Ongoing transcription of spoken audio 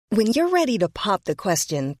When you're ready to pop the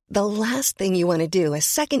question, the last thing you want to do is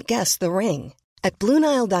second-guess the ring. At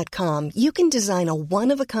BlueNile.com, you can design a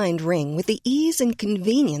one-of-a-kind ring with the ease and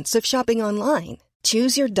convenience of shopping online.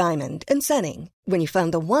 Choose your diamond and setting. When you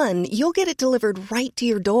find the one, you'll get it delivered right to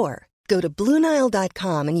your door. Go to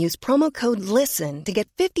BlueNile.com and use promo code LISTEN to get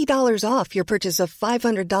 $50 off your purchase of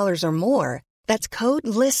 $500 or more. That's code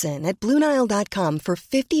LISTEN at BlueNile.com for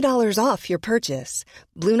 $50 off your purchase.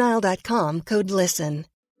 BlueNile.com, code LISTEN.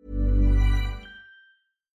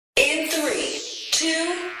 In 3, 2,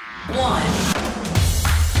 1.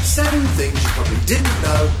 7 things you probably didn't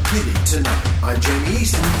know you need to know. I'm Jamie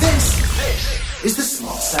East, and this is the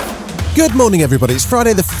Smart 7. Good morning, everybody. It's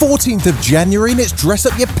Friday the 14th of January, and it's Dress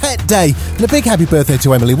Up Your Pet Day. And a big happy birthday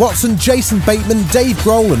to Emily Watson, Jason Bateman, Dave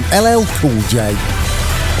Grohl and LL Cool J.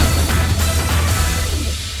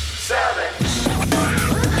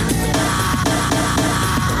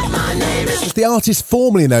 The artist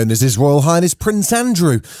formerly known as His Royal Highness Prince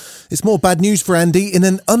Andrew. It's more bad news for Andy. In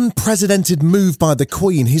an unprecedented move by the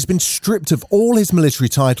Queen, he's been stripped of all his military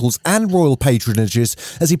titles and royal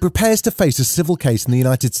patronages as he prepares to face a civil case in the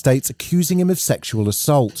United States accusing him of sexual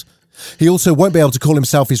assault. He also won't be able to call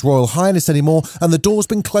himself His Royal Highness anymore, and the door's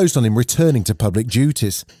been closed on him returning to public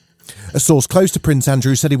duties. A source close to Prince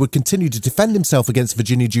Andrew said he would continue to defend himself against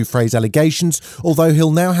Virginia Giuffre's allegations, although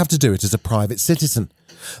he'll now have to do it as a private citizen.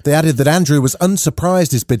 They added that Andrew was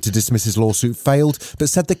unsurprised his bid to dismiss his lawsuit failed, but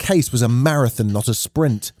said the case was a marathon, not a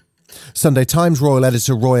sprint. Sunday Times royal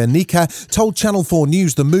editor Roya Nika told Channel 4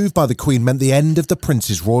 News the move by the Queen meant the end of the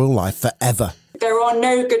Prince's royal life forever. There are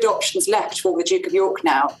no good options left for the Duke of York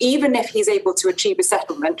now, even if he's able to achieve a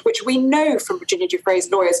settlement, which we know from Virginia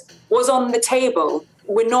Giuffre's lawyers was on the table.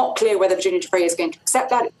 We're not clear whether Virginia Giuffre is going to accept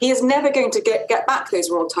that. He is never going to get back those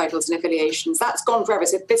royal titles and affiliations. That's gone forever.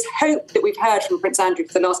 So this hope that we've heard from Prince Andrew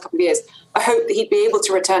for the last couple of years, I hope that he'd be able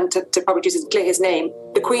to return to public duties and clear his name.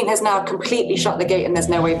 The Queen has now completely shut the gate and there's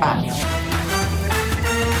no way back.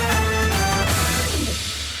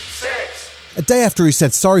 A day after he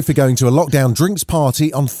said sorry for going to a lockdown drinks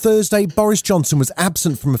party, on Thursday, Boris Johnson was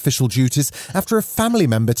absent from official duties after a family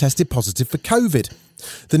member tested positive for COVID.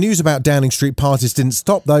 The news about Downing Street parties didn't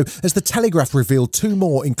stop, though, as the Telegraph revealed 2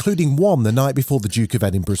 more, including one the night before the Duke of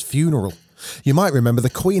Edinburgh's funeral. You might remember the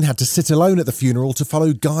Queen had to sit alone at the funeral to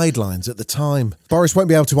follow guidelines at the time. Boris won't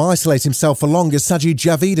be able to isolate himself for long, as Sajid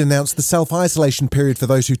Javid announced the self-isolation period for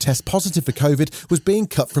those who test positive for COVID was being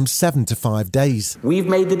cut from 7 to 5 days. We've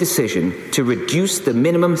made the decision to reduce the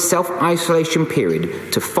minimum self-isolation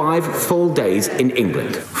period to 5 full days in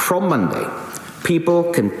England. From Monday,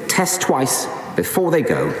 people can test twice before they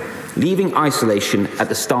go, leaving isolation at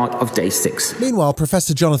the start of day 6. Meanwhile,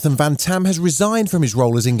 Professor Jonathan Van Tam has resigned from his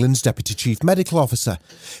role as England's Deputy Chief Medical Officer.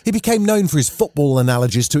 He became known for his football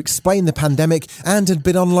analogies to explain the pandemic and had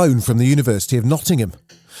been on loan from the University of Nottingham.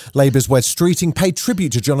 Labour's Wes Streeting paid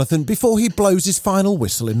tribute to Jonathan before he blows his final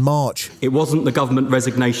whistle in March. It wasn't the government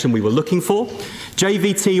resignation we were looking for.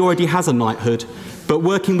 JVT already has a knighthood, but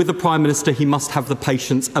working with the Prime Minister, he must have the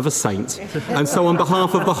patience of a saint. And so on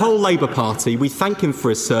behalf of the whole Labour Party, we thank him for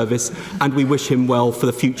his service and we wish him well for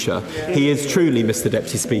the future. He is truly, Mr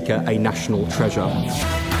Deputy Speaker, a national treasure.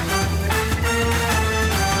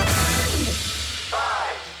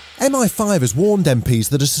 MI5 has warned MPs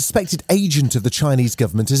that a suspected agent of the Chinese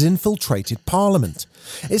government has infiltrated Parliament.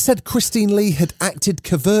 It said Christine Lee had acted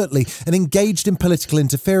covertly and engaged in political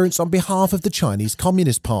interference on behalf of the Chinese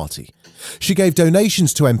Communist Party. She gave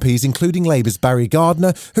donations to MPs, including Labour's Barry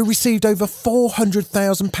Gardiner, who received over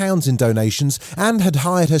 £400,000 in donations and had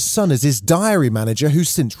hired her son as his diary manager, who's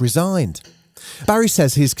since resigned. Barry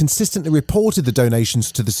says he has consistently reported the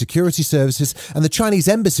donations to the security services, and the Chinese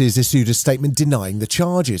embassy has issued a statement denying the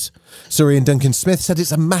charges. Sir Ian Duncan Smith said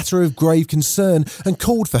it's a matter of grave concern and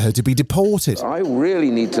called for her to be deported. I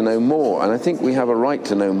really need to know more, and I think we have a right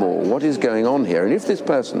to know more. What is going on here? And if this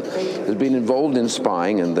person has been involved in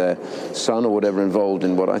spying and their son or whatever involved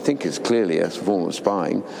in what I think is clearly a form of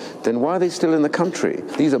spying, then why are they still in the country?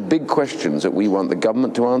 These are big questions that we want the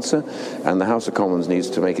government to answer, and the House of Commons needs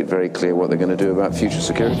to make it very clear what they're going to do about future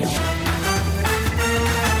security.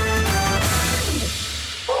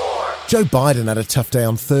 Joe Biden had a tough day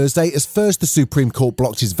on Thursday as first the Supreme Court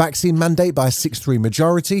blocked his vaccine mandate by a 6-3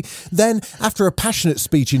 majority. Then, after a passionate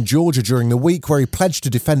speech in Georgia during the week where he pledged to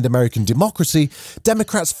defend American democracy,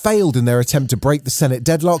 Democrats failed in their attempt to break the Senate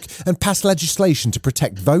deadlock and pass legislation to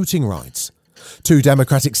protect voting rights. 2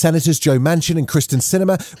 Democratic senators, Joe Manchin and Kristen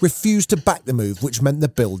Sinema, refused to back the move, which meant the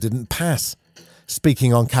bill didn't pass.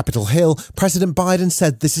 Speaking on Capitol Hill, President Biden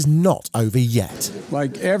said this is not over yet.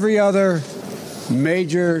 Like every other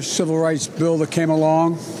major civil rights bill that came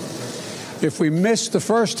along, If we miss the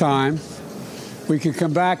first time, we can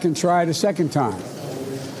come back and try it a second time.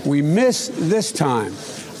 We miss this time.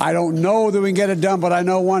 I don't know that we can get it done, but I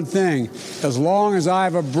know one thing. As long as I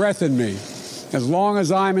have a breath in me, as long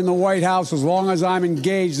as I'm in the White House, as long as I'm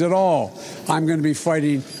engaged at all, I'm going to be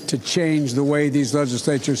fighting to change the way these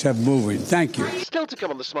legislatures have moving. Thank you. Still to come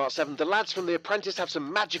on the Smart 7, the lads from The Apprentice have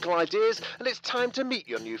some magical ideas, and it's time to meet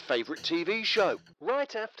your new favourite TV show.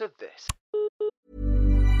 Right after this.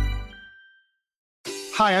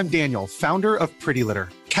 Hi, I'm Daniel, founder of Pretty Litter.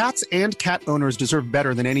 Cats and cat owners deserve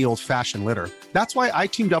better than any old-fashioned litter. That's why I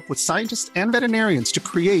teamed up with scientists and veterinarians to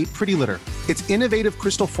create Pretty Litter. Its innovative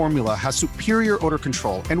crystal formula has superior odor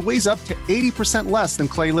control and weighs up to 80% less than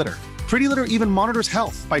clay litter. Pretty Litter even monitors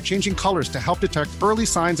health by changing colors to help detect early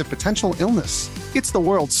signs of potential illness. It's the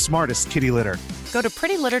world's smartest kitty litter. Go to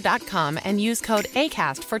prettylitter.com and use code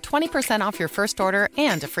ACAST for 20% off your first order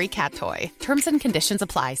and a free cat toy. Terms and conditions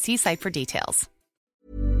apply. See site for details.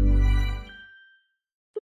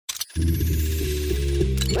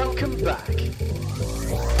 Welcome back.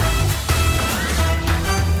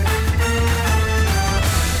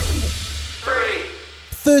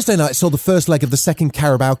 Thursday night saw the first leg of the second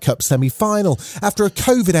Carabao Cup semi-final. After a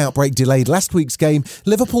COVID outbreak delayed last week's game,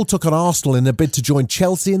 Liverpool took on Arsenal in a bid to join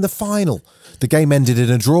Chelsea in the final. The game ended in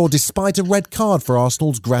a draw despite a red card for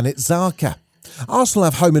Arsenal's Granit Xhaka. Arsenal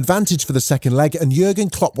have home advantage for the second leg, and Jurgen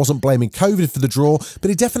Klopp wasn't blaming COVID for the draw, but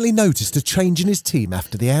he definitely noticed a change in his team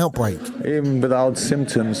after the outbreak. Even without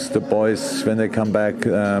symptoms, the boys, when they come back,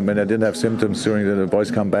 when they didn't have symptoms during the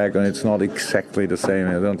boys come back, and it's not exactly the same.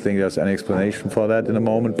 I don't think there's any explanation for that in the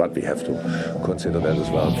moment, but we have to consider that as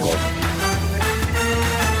well, of course.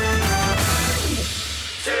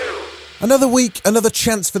 Another week, another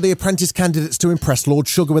chance for the Apprentice candidates to impress Lord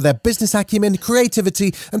Sugar with their business acumen,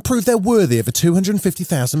 creativity and prove they're worthy of a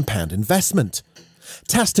 £250,000 investment.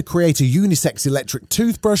 Tasked to create a unisex electric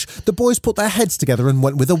toothbrush, the boys put their heads together and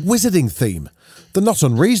went with a wizarding theme. The not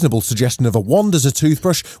unreasonable suggestion of a wand as a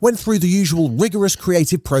toothbrush went through the usual rigorous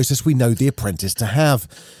creative process we know the Apprentice to have.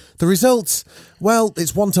 The results? Well,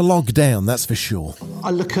 it's one to log down, that's for sure.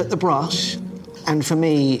 I look at the brush, and for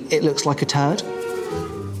me, it looks like a turd.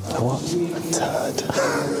 What? A turd?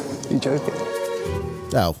 Are you joking?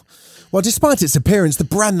 Oh. Well, despite its appearance, the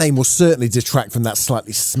brand name will certainly detract from that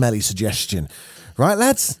slightly smelly suggestion. Right,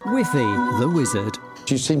 lads? Whiffy, the wizard.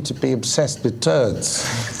 You seem to be obsessed with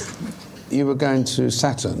turds. You were going to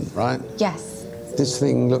Saturn, right? Yes. This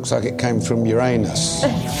thing looks like it came from Uranus.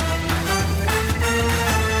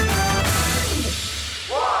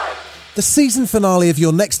 The season finale of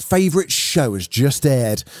your next favourite show has just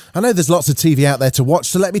aired. I know there's lots of TV out there to watch,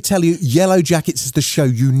 so let me tell you, Yellow Jackets is the show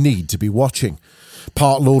you need to be watching.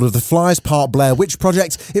 Part Lord of the Flies, part Blair Witch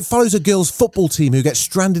Project, it follows a girls' football team who get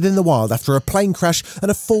stranded in the wild after a plane crash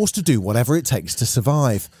and are forced to do whatever it takes to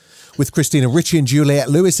survive. With Christina Ricci and Juliette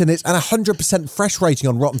Lewis in it and a 100% fresh rating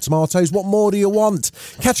on Rotten Tomatoes, what more do you want?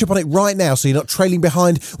 Catch up on it right now so you're not trailing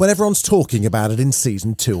behind when everyone's talking about it in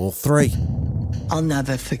season 2 or 3. I'll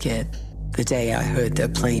never forget the day I heard their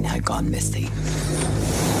plane had gone missing.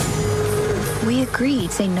 We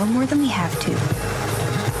agreed, say no more than we have to.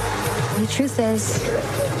 The truth is,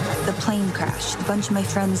 the plane crashed. A bunch of my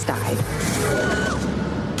friends died.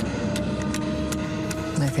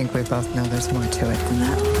 I think we both know there's more to it than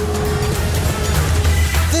that.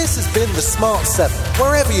 This has been The Smart 7.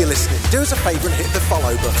 Wherever you're listening, do us a favour and hit the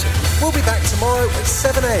follow button. We'll be back tomorrow at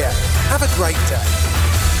 7 a.m. Have a great day.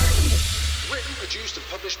 Written, produced and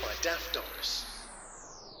published by Daft Doris.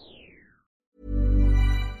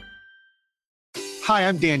 Hi,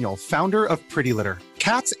 I'm Daniel, founder of Pretty Litter.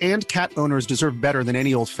 Cats and cat owners deserve better than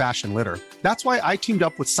any old-fashioned litter. That's why I teamed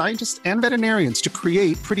up with scientists and veterinarians to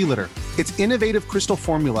create Pretty Litter. Its innovative crystal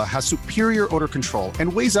formula has superior odor control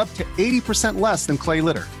and weighs up to 80% less than clay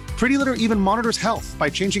litter. Pretty Litter even monitors health by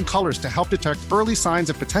changing colors to help detect early signs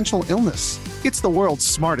of potential illness. It's the world's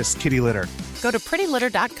smartest kitty litter. Go to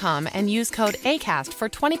prettylitter.com and use code ACAST for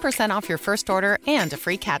 20% off your first order and a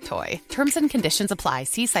free cat toy. Terms and conditions apply.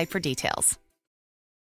 See site for details.